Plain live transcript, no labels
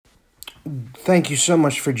Thank you so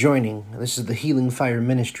much for joining. This is the Healing Fire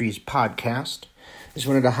Ministries podcast. Just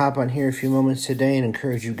wanted to hop on here a few moments today and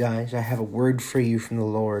encourage you guys. I have a word for you from the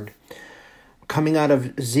Lord. Coming out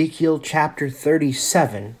of Ezekiel chapter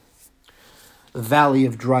 37, the Valley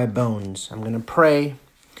of Dry Bones. I'm going to pray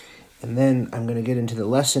and then I'm going to get into the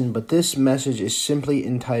lesson, but this message is simply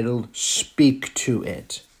entitled, Speak to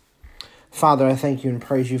It. Father, I thank you and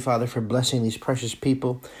praise you, Father, for blessing these precious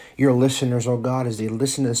people, your listeners, oh God, as they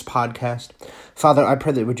listen to this podcast. Father, I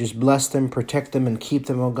pray that it would just bless them, protect them, and keep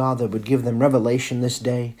them, oh God, that would give them revelation this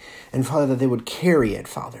day. And Father, that they would carry it,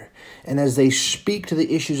 Father. And as they speak to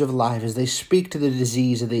the issues of life, as they speak to the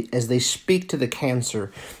disease, as they speak to the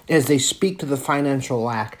cancer, as they speak to the financial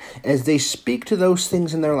lack, as they speak to those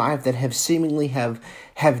things in their life that have seemingly have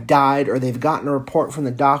died, or they've gotten a report from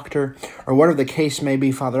the doctor, or whatever the case may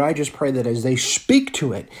be, Father, I just pray that as they speak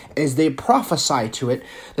to it, as they prophesy to it,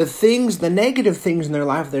 the negative things in their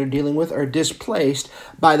life they're dealing with are displaced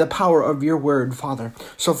by the power of your word, Father.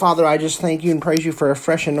 So, Father, I just thank you and praise you for a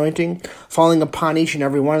fresh anointing falling upon each and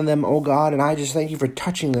every one of them, oh God, and I just thank you for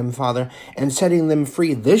touching them, Father, and setting them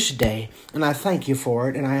free this day, and I thank you for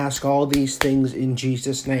it, and I ask all these things in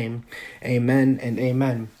Jesus' name. Amen and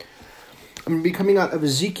amen. I'm going to be coming out of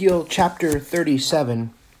Ezekiel chapter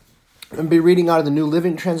 37. I'm going to be reading out of the New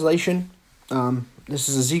Living Translation. This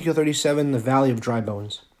is Ezekiel 37, the Valley of Dry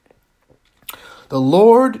Bones. The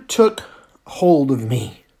Lord took hold of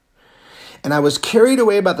me, and I was carried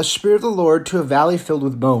away by the Spirit of the Lord to a valley filled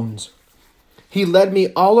with bones. He led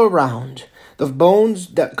me all around the bones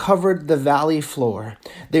that covered the valley floor.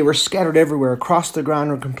 They were scattered everywhere across the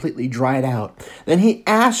ground and completely dried out. Then he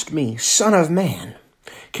asked me, Son of man,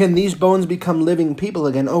 can these bones become living people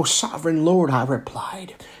again? O sovereign Lord, I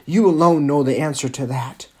replied. You alone know the answer to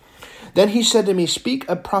that. Then he said to me, Speak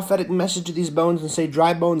a prophetic message to these bones and say,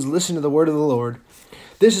 Dry bones, listen to the word of the Lord.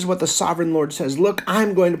 This is what the sovereign Lord says. Look,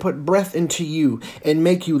 I'm going to put breath into you and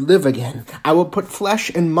make you live again. I will put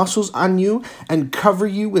flesh and muscles on you and cover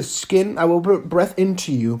you with skin. I will put breath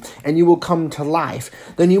into you and you will come to life.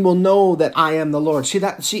 Then you will know that I am the Lord.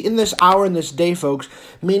 See, in this hour, in this day, folks,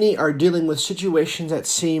 many are dealing with situations that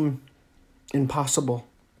seem impossible.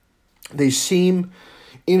 They seem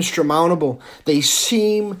insurmountable.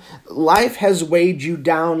 Life has weighed you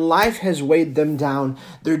down. Life has weighed them down.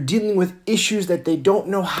 They're dealing with issues that they don't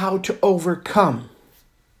know how to overcome.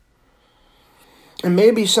 And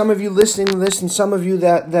maybe some of you listening to this, and some of you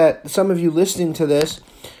listening to this,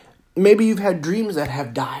 maybe you've had dreams that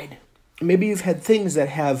have died. Maybe you've had things that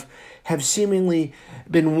have seemingly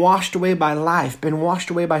been washed away by life, been washed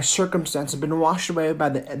away by circumstances, been washed away by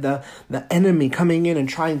the enemy coming in and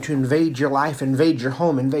trying to invade your life, invade your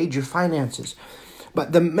home, invade your finances.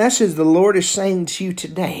 But the message the Lord is saying to you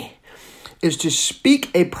today is to speak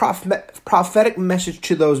a prophetic message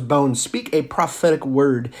to those bones. Speak a prophetic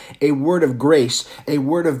word, a word of grace, a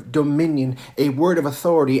word of dominion, a word of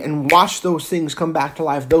authority, and watch those things come back to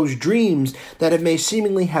life. Those dreams that may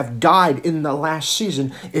seemingly have died in the last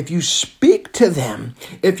season, if you speak to them,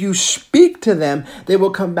 they will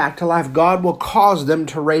come back to life. God will cause them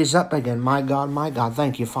to raise up again. My God,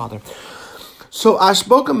 thank you, Father. So I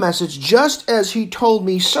spoke a message just as he told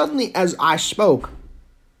me. Suddenly as I spoke,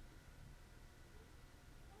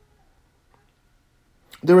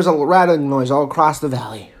 there was a rattling noise all across the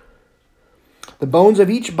valley. The bones of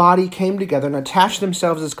each body came together and attached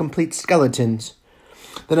themselves as complete skeletons.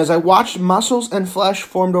 Then as I watched, muscles and flesh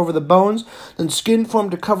formed over the bones, then skin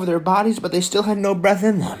formed to cover their bodies, but they still had no breath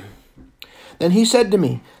in them. Then he said to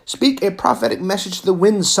me, Speak a prophetic message to the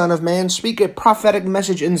winds, Son of man. Speak a prophetic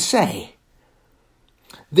message and say,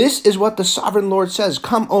 This is what the sovereign Lord says.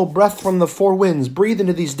 Come, O breath from the four winds, breathe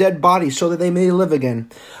into these dead bodies so that they may live again.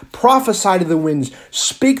 Prophesy to the winds,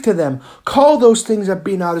 speak to them, call those things that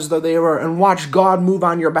be not as though they were, and watch God move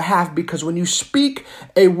on your behalf, because when you speak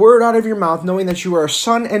a word out of your mouth, knowing that you are a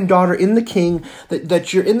son and daughter in the king,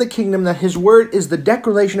 that you're in the kingdom, that his word is the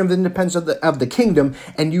declaration of the independence of the kingdom,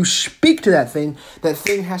 and you speak to that thing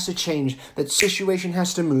has to change, that situation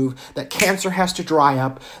has to move, that cancer has to dry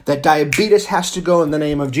up, that diabetes has to go in the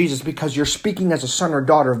name of Jesus, because you're speaking as a son or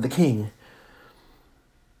daughter of the King.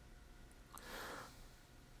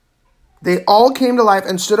 They all came to life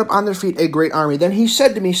and stood up on their feet, a great army. Then he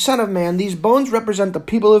said to me, Son of man, these bones represent the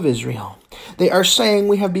people of Israel. They are saying,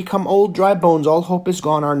 We have become old, dry bones. All hope is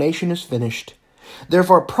gone. Our nation is finished.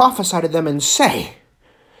 Therefore prophesy to them and say,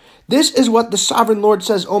 This is what the sovereign Lord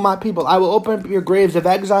says, O my people, I will open up your graves of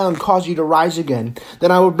exile and cause you to rise again.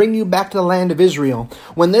 Then I will bring you back to the land of Israel.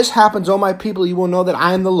 When this happens, O my people, you will know that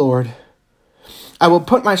I am the Lord. I will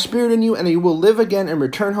put my spirit in you, and you will live again and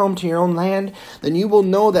return home to your own land. Then you will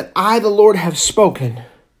know that I, the Lord, have spoken.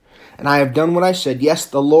 and I have done what I said. Yes,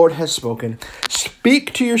 the Lord has spoken.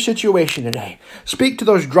 Speak to your situation today. Speak to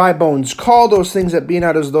those dry bones. Call those things that be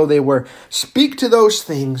not as though they were. Speak to those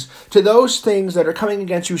things that are coming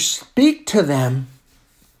against you. Speak to them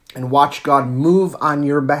and watch God move on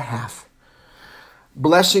your behalf.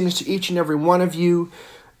 Blessings to each and every one of you.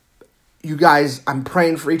 You guys, I'm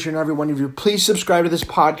praying for each and every one of you. Please subscribe to this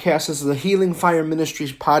podcast. This is the Healing Fire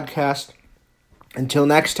Ministries podcast. Until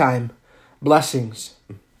next time, blessings.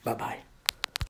 Bye-bye.